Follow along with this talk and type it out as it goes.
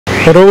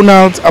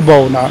Ronald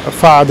Abona,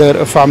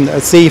 vader van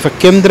 7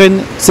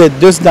 kinderen, zit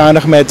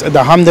dusdanig met de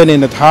handen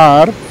in het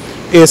haar,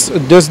 is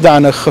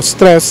dusdanig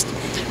gestrest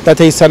dat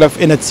hij zelf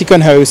in het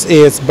ziekenhuis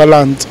is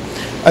beland.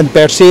 Een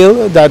perceel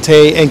dat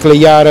hij enkele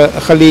jaren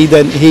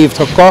geleden heeft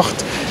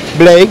gekocht,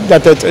 blijkt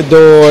dat het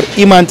door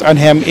iemand aan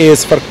hem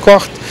is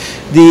verkocht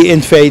die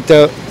in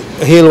feite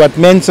heel wat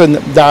mensen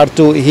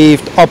daartoe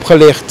heeft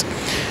opgelicht.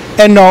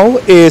 En nu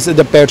is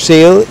de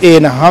perceel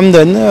in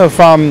handen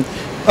van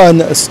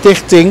een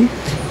stichting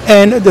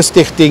en de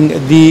stichting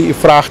die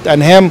vraagt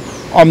aan hem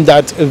om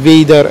dat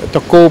weder te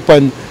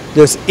kopen.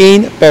 Dus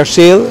 1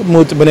 perceel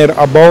moet meneer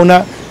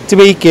Abona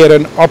 2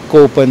 keren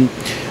opkopen.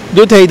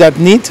 Doet hij dat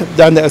niet,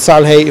 dan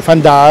zal hij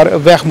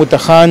vandaar weg moeten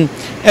gaan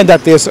en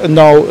dat is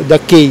nou de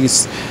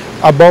case.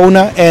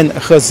 Abona en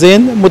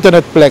gezin moeten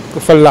het plek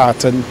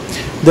verlaten.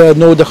 De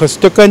nodige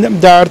stukken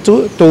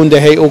daartoe toonde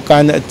hij ook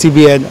aan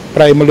TVN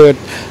PRIMEALERT.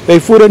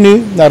 Wij voeren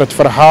nu naar het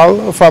verhaal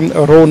van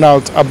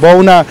Ronald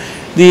Abona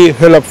die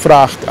hulp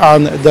vraagt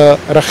aan de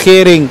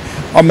regering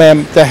om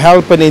hem te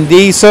helpen in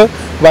deze,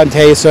 want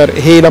hij is er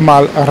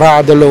helemaal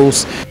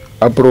radeloos.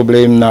 Het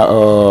probleem na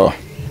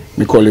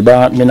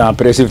mijn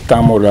presief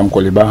tamor dan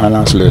koliba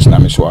gaan sluis naar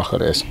mijn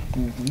zwageres.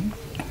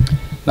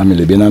 Na mijn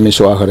libi naar mijn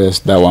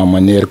zwageres dat was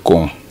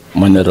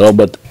meneer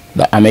Robert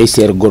dat aan mij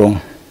zeer grong.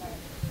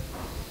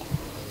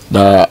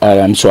 Dat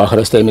mijn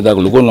zwageres tegen mij dat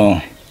lukuno,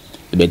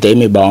 betekent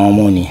me baan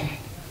money.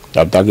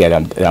 Dat tak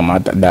ja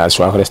dat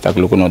zwageres tak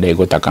lukuno dat ik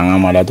go takanga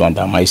maar dat want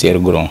aan mij zeer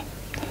grong.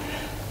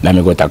 Dat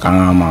me go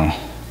takanga maar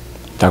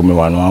tak me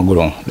wanu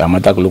grong. Dat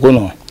maar tak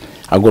lukuno,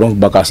 a grong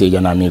bakasi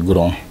jana me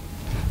grong.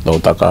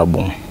 Dat tak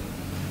abon.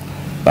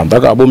 Dan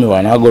tak abo me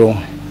wana grong.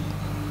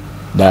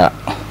 Dat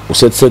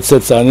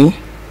set sani.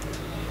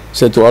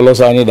 Set alles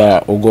sani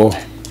dat ogo.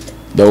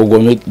 Dat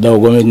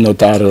ogo met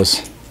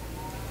notaris.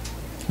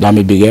 Dat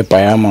me bigay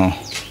payama.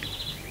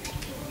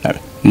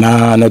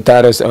 Na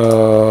notaris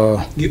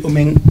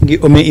Gi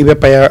ome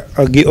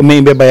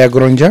ibe baya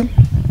gronja?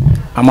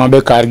 Ama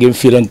be kargin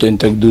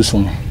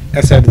 24.000.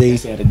 SRD.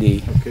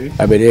 Okay.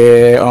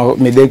 Abede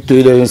me dek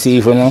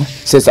 2007 no.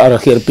 6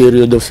 keer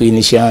periode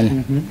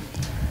finishyan.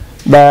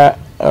 Da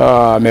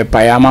me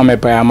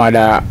payama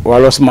da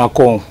walos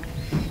makong.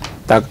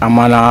 Tak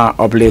amana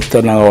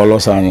oplichter na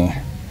walos ani.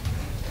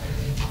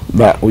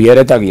 Ba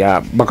uyere tak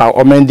ya baka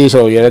omen di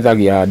so uyere tak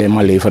ya de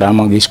ma levera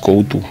ma gis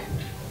koutu.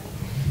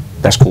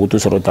 Das koutu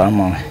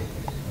sorotama.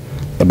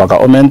 Da baka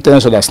omen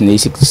ten so das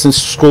nisik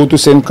koutu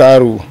sen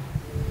karu.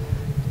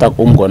 Tak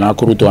gona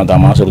kruto anta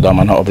ma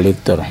sorotama na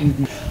oplichter.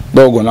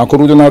 Do gona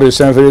kruto na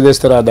recent vrede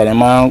strada de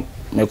ma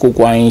me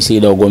kuku an si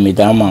do go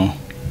mitama.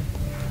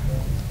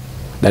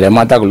 Da de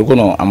ma tak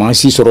lukuno ama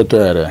si soroto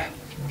ere.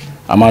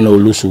 Ama no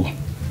lusu.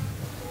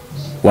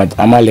 Want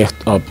ama legt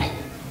op.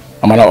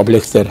 Ama na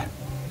oplichter.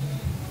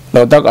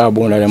 Dat tak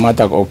abon dat de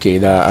matak oké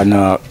dat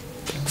aan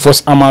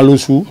fos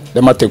amalusu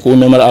de matek o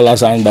member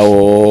alasan dat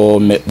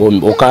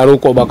o karo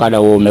ko baka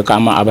dat o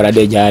mekama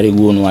abrade jari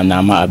gun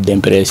wana ma abden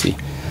presi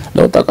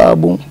dat tak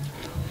abon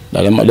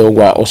dat de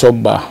gwa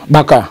osobba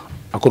baka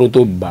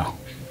akroto ba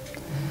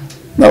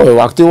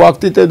dat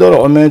wakti te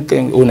doro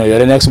omenten una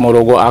yere next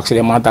morogo axe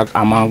de matak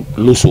ama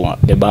lusu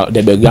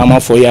de begama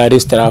foyari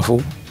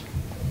strafu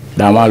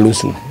da ma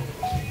lusu.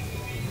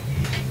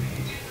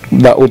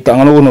 Da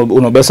utang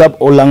uno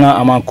besap olanga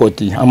ama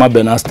koti ama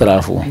bena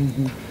strafu.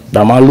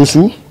 Da ma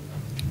lusu.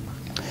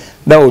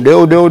 Da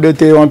ode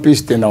te wan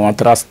piste na wan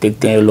tras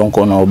tekten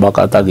lonko na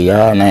bakata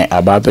ya na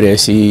aba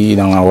presi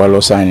na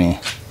walosani.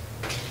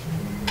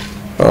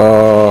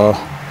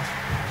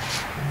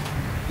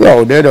 Da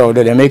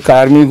ode de me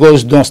karmi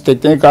gos don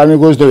tekten karmi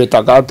gos do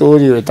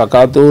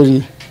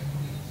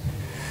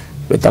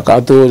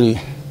betakatori.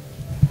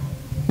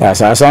 Da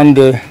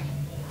sasande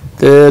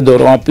te do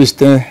wan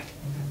piste.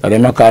 Dat is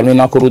mijn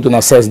na kruto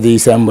na 6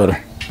 december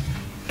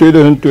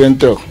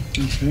 2020.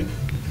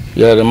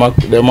 Ja,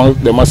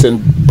 de ma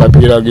zijn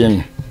papier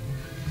again.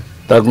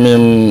 Dat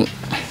mijn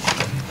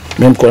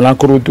kona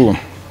kruto.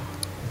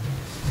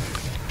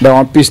 Dat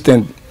een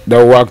pisten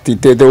dat wakti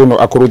tete uno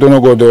akruto no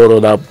godoro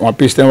dat een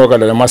pisten waka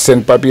de ma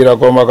zijn papier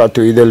ako waka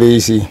tweede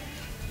leesi.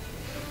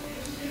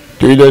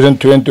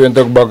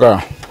 2022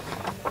 baka.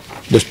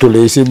 Dus to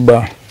leesi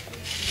ba.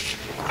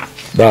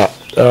 Dat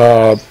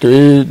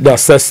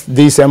 6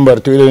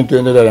 december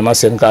 2020 dat ma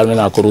sen karmi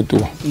na krutu.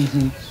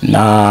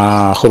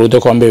 Na krutu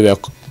kombe we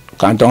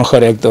kanton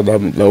gerekte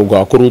dat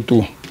go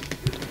krutu.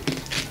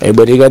 E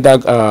beriga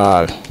dat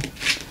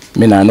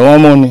mina no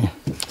money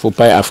fu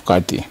pai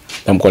afkati.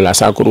 Dam kola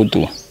sa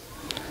krutu.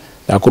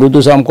 Da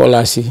krutu sam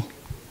kolasi.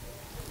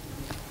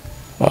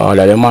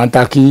 Da de man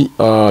taki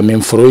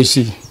min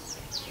froisi.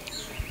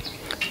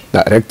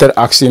 Da rector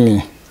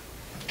aksimi.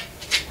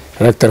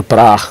 Rector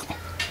Praag.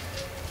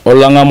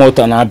 Olanga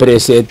mota na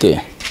presete.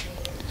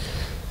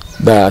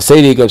 Da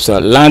sei di kapsa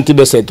lanti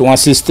beset un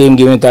system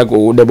given tak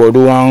o de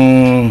bodu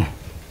an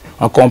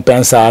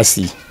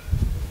compensasi.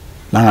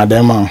 Na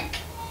dema.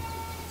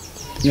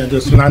 Ja,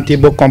 dus lanti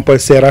bo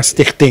compensera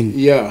stichting.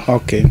 Ja.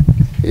 Oké.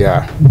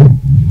 Ja.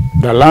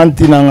 de land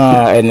in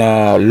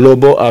een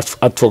lobo,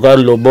 advocaat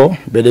lobo,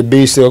 bij de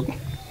bezig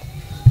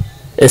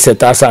is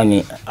het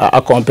asani,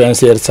 a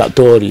compenseer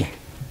satori.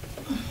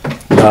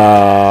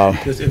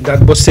 Dus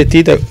dat bos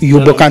city, dat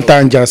je bekant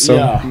aan jaso.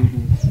 Ja.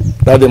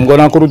 Dat de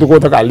mgona kurutu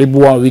kota ka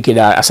libu een week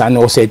daar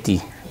asano city,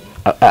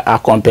 a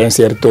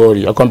compenseer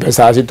tori, a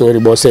compensatie tori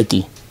bos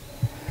city.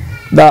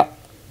 Da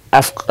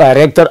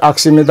rector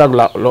actie met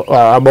dat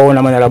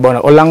abona manier abona.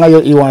 Olanga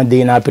yo iwan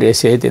dina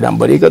presete dan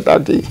bari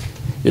taki.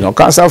 You know,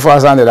 kan sa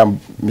fasa ne dan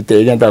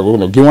mitegen ta go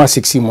no giwa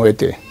 6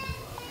 moete.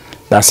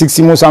 Da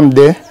 6 mo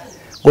samde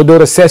go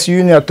dore 6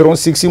 juni a tron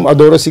 6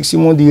 adoro 6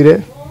 mo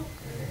dire.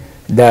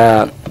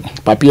 Da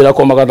papiera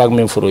ko maga dag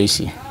men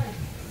froisi.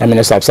 Da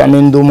men sap sa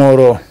men do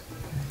moro.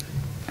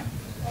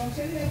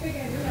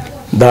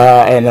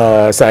 Da en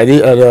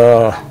saidi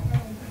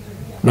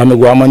da me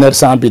gwa maner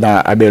sampi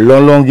da abe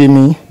long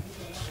gimi.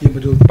 Je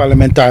bedoelt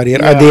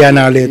parlementariër,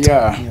 ADNA-lid.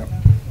 Ja.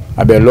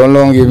 Abe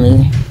long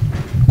gimi.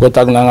 Ko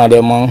tag na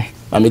de man.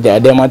 Ami de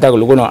adema tak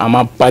luko no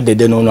ama pa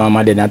de no no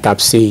ama de na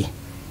tapsi.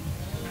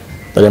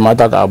 De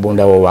mata ka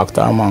abunda wo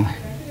wakta ama.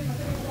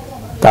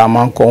 Ta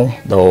man kon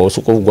do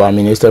suko gwa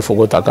minister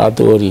fogo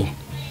takatori.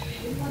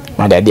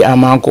 Ma de di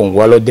ama kon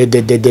walo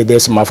de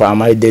sma fa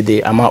ama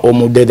de ama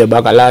omu de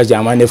bakalaje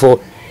ama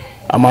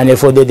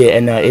nefo de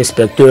en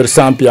inspecteur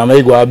sampi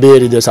ama gwa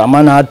beri de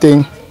sama na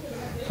ting.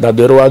 Da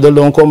de roi de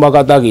lon kon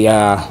bakataki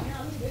ya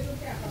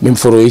bim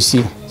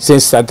froisi sen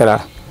satra.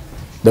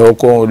 Da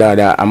ko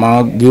da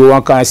ama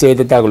giwa kan se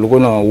te tak luko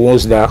no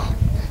wons da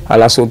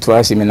ala sot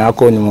fasi mina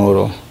ko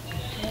numero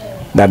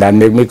da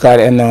me kar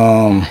en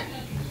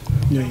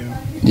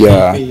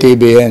ya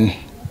TBN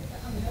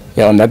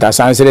ya onda ta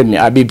sansre mi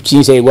abib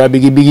chin se gwa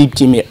bigi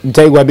chin mi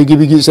tai gwa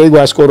bigi se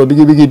gwa skoro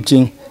bigi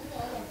chin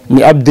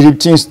mi ab drip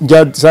chin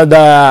jad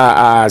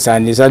sada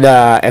sani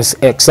sada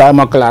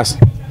exama class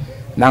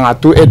nanga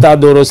tu eta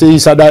doro se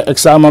sada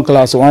exama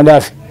class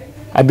wanda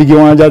abigi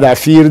wanda da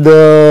fir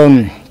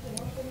de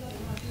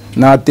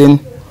Natin,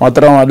 want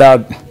dat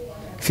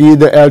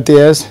vierde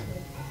LTS,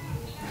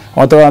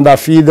 want dat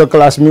vierde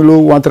klas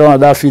Milo, want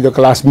dat vierde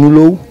klas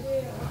Milo,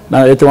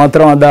 dan het want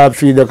dat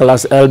vierde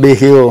klas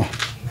LBGO.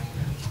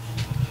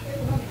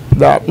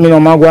 Dat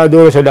mijn man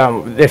guardor zo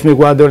dan, heeft me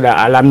guardor dat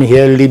alam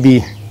heel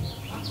libi.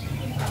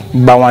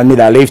 Bawan mi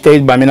dat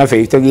leeftijd, bij mijn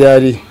 50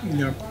 jaar.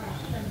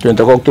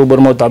 20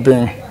 oktober moet dat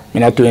in,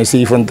 mijn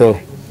 72.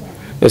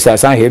 Dus dat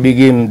zijn heel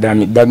begin,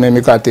 dat met me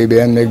kan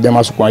TBN, ik ben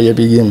maar zo kwam je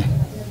begin.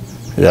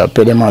 Ja,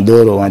 pede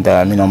maduro, want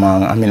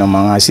amino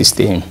man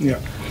systeem. Ja.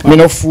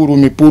 Mino furu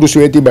mi puru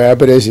sueti bij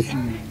presi.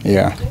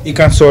 Ja. Ik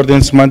kan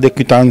zorgen met de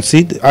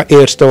kwitantie.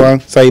 Eerste one,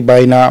 zei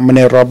bijna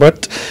meneer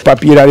Robert.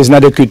 Papier is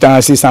naar de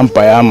kwitantie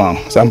sampayama,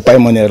 sampay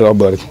meneer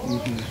Robert.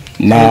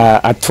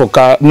 Na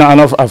advocaat,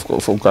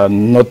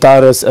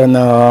 notaris en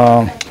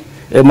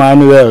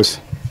Emmanuels.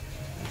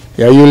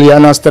 Ja,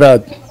 Juliana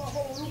Straat.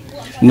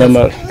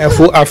 Nummer. En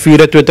voor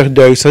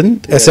 24.000,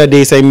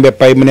 SRD zijn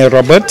bij meneer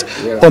Robert.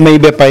 Om mee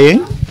bij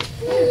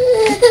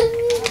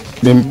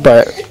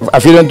a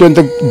 24.000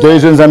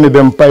 zijn we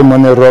bij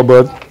meneer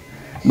Robert.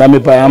 Dan we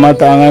payama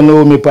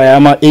tangano, we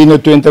payama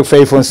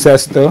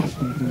 21,65.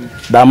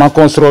 Dan ma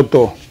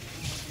constructo.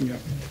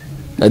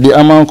 Dat die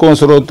ama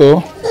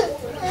constructo.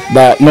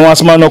 Dat no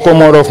asma no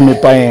komor of me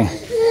payen.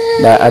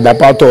 Dat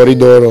patori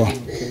doro.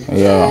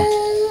 Ja.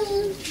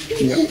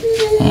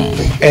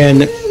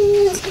 En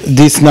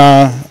dit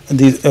na,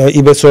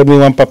 ibe sormi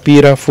wan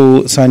papiera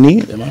voor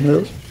Sani.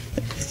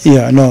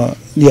 Ja, no.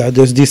 Ja,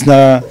 dus dit is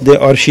naar de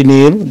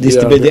origineel, dit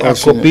is bij de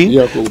kopie,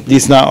 dit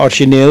is naar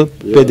origineel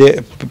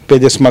bij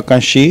de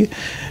smakanshi.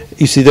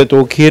 U ziet het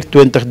ook hier,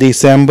 20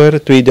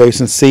 december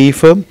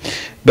 2007,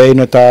 bij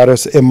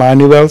notaris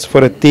Emmanuels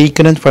voor het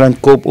tekenen van een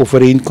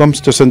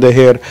koopovereenkomst tussen de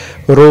heer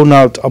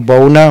Ronald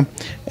Abona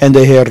en de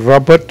heer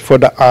Robert voor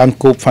de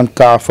aankoop van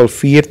kavel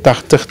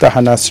 480 te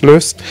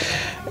Hanasluis.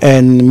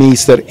 En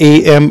meester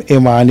E.M.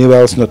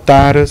 Emmanuels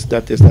notaris,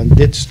 dat is dan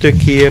dit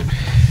stuk hier,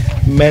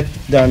 met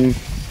dan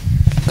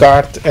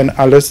kaart en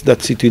alles,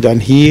 dat ziet u dan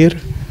hier.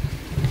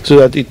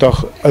 Zodat u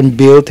toch een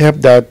beeld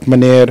hebt dat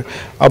meneer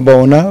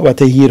Abona, wat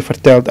hij hier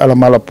vertelt,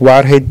 allemaal op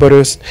waarheid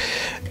berust.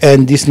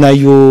 En dit is naar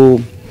jou,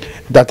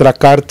 dat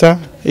rakarta,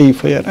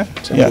 even ja.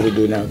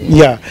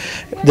 Ja,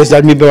 dus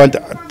dat me bewant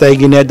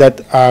tegen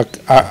dat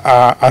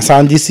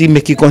asandisi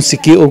meki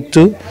konsiki ook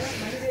toe.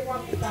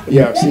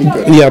 Ja,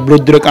 ja,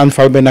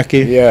 bloeddrukaanval ben ik.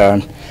 Ja,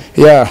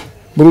 ja.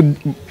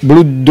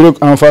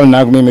 Bloeddrukaanval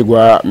nak me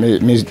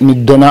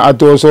dona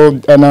ato so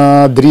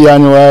na 3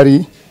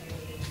 januari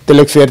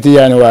telek 14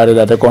 januari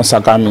dat ik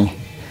sakami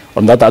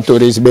omdat ato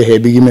is be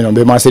hebi me no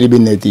be maseri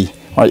bineti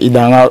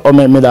idanga o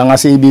me danga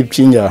se bi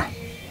chinja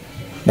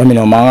na me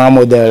no manga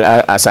model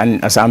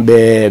asan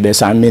be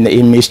san me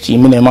imisti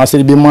me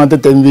maseri bi mante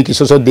tem wiki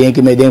so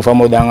denk me denk van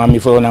modanga mi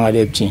fo na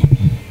de chin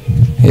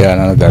ja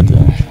na dat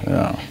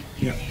ja.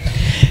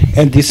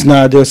 En dit is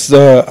na dus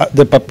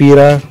de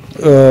papieren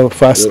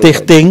van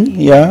stichting,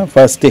 ja,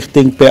 van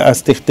stichting PA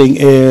stichting.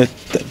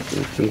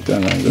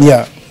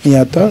 Ja,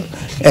 ja toch?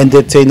 En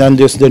dit zijn dan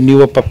dus de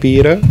nieuwe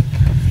papieren.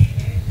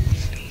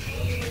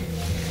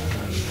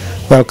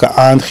 welke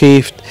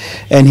aangeeft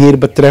en hier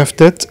betreft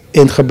het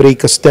in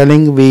gebreken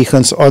stelling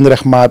wegens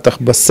onrechtmatig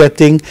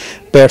bezetting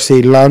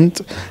Perceel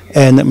land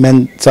en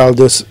men zal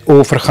dus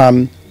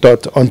overgaan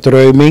tot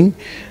ontruiming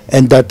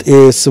en dat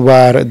is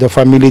waar de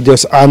familie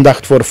dus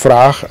aandacht voor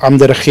vraagt aan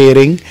de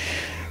regering.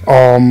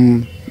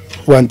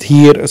 Want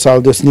hier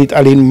zal dus niet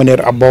alleen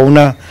meneer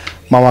Abona,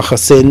 maar een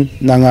gezin,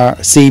 naar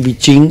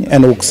Sebiching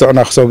en ook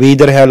nog zijn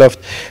wederhelft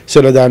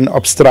zullen dan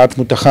op straat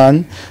moeten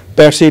gaan.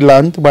 Perceel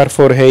land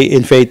waarvoor hij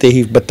in feite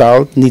heeft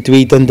betaald, niet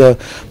wetende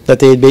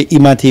dat hij het bij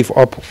iemand heeft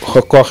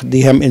opgekocht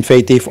die hem in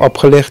feite heeft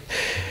opgelegd.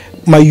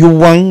 Maar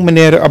Juwang,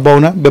 meneer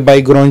Abona,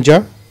 bij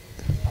Gronja?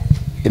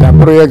 In dat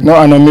project no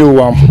aan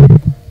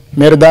een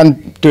meer dan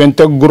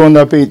 20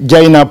 gronden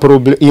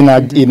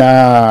in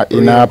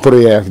een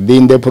project. Die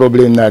in de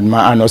probleem net,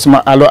 maar anders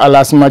maar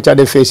alles maar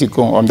de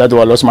fysico omdat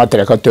we los maar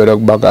trekken terug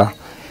bakken.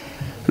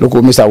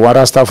 Loko misa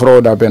warasta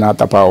vrouw dat ben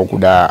atapa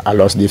ook daar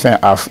alles die van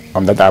af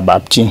omdat dat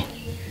babchi.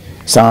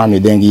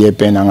 Samen denk je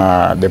pen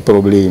aan de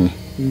probleem.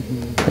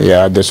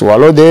 Ja, dus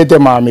walo de te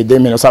maar me de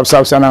me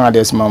sap sana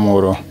des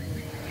mamoro.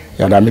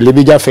 Ja, dan me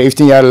libija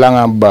 15 jaar lang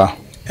aan ba.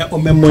 En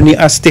om mijn money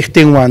als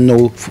stichting wan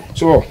nou.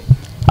 Zo.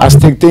 Als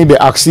stichting bij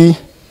actie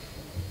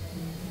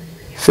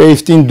 15.000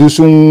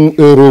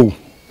 euro.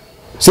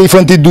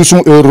 17.000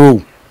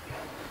 euro.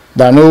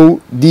 Dan nou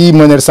die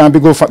meneer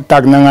Sampiko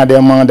tak nanga de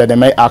man dat de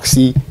mij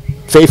actie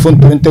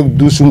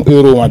 25.000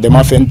 euro want de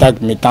man vindt tak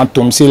met tant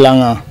tomsi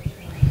langa.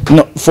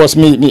 No, first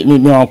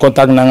me on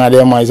contact nanga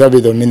de man is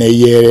abito mine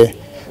yere.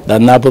 Dat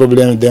na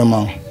probleem de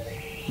man.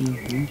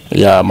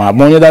 Ja, maar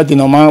bon je dat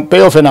in man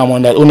pay off na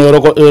man dat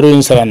euro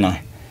in sana.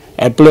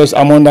 En plus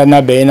amon dat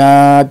na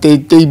bijna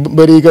te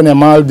berekenen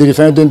maal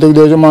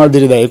 25.000 maal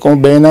 3 dat je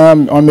komt bijna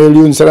 1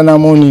 miljoen sana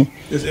money.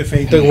 Dus in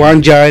feite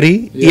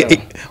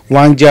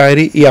one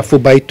jari ja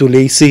voorbij te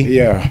lezen.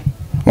 Ja.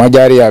 One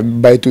jari ja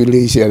bij te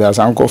lezen dat is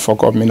anko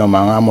fuck up mino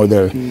manga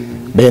model.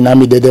 Bijna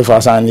mi de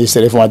fasan is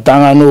er van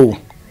tanga no.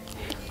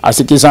 Als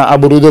ik is aan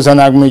abrudo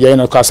sana ik moet je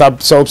no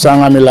kasap soap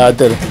sanga mi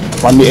later.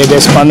 Want mi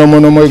edes pano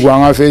mono mo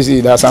igwanga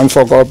fesi dat is an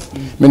fuck up.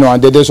 Mino an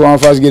de so an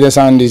fast gide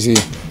san disi.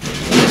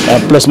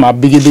 En plus maar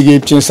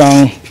bigi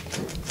sang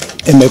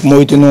en met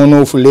moeite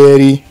no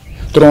fuleri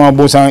tronga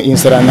bosan in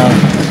strana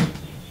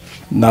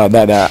na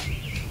da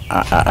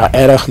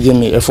erg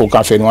gimi e fo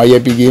café no ye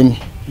bigim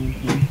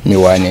mi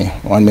wani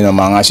wan mi no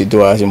manga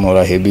situatie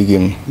mora he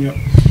bigim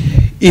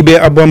ibe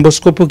abon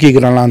boskopo ki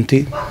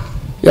Granlanti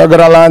ya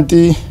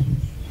Granlanti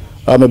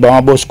me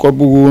ba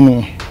boskopo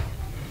gunu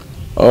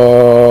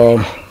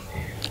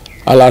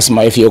alas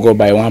ma if you go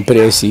by one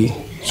presi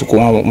so ko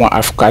wan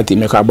afkati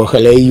me ka bo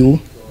khaleyu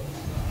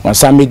want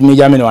samit mi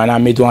jamen wana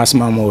mit wan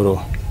smamoro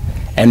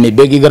en mi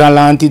begi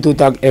Granlanti to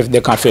tak if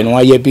de café no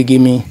ye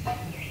pigimi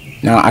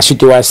na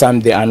asitwa sam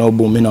de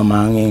anobu mi no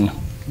mangin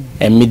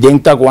en mi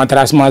denk tak wan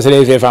trasmas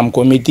reve fam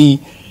committee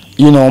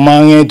you know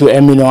mangin to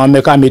emino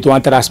ameka mit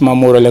wan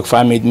trasmamoro lek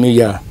famit mi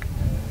ya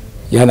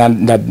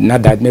na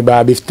dat me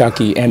ba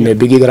biftaki en me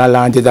begi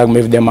Granlanti tak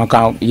me de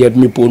maka yep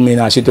mi pour mi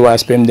na sitwa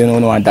spem de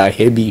no wan da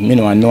hebi mi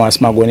no no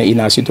asma gone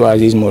ina sitwa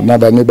ismo na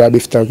dat me ba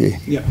biftaki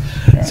ja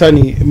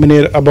sani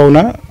meneer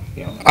Abona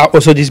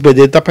also dis bij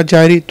de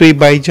tapajari twee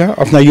bijja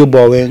of naar je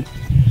bouwen.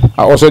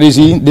 Also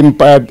disi dim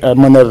pa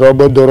meneer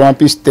Robert Doron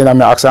piste na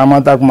me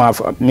aksama tak ma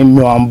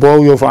mi an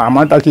bouw yo van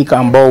amata ki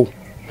kan bouw.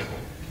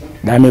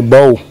 Na mi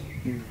bouw.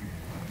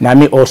 Na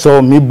mi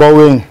also mi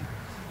bouwen.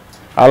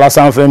 Ala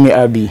san fe mi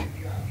abi.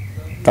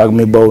 Tak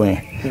mi bouwen.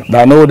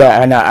 Dan no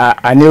da ana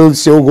anel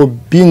so go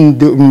bin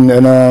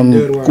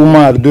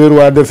kumar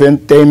deurwa de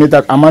fen temi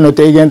tak amano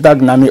tegen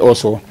tak na mi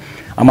also.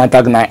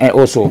 Amatak na en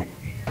also.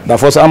 Da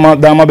fos ama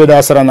dama be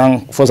da sara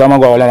nang fos ama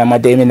go wala na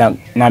matemi na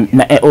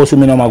osu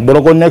mino mag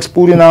broko next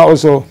puri na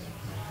oso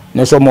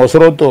ne so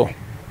mosroto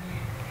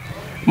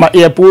ma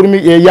e pur mi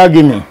e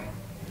yagimi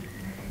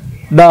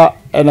da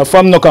en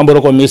fam no kan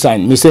broko mi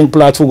sen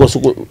plat fu go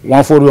su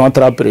wan for wan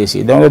tra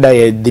presi donc da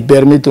e di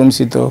permitum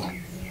sito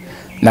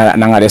na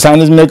ngare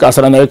sanis mek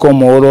asara na ko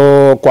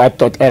moro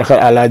kwatot erger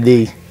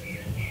aladi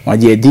ma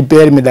je di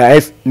permi da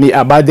f mi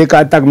abade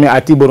ka tak mi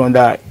ati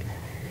boronda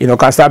ino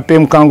kasa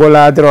pem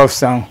kangola drof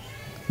sang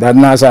dat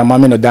na sa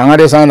mami no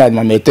dangare san dat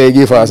mami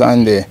tegi fa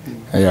san de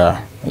ja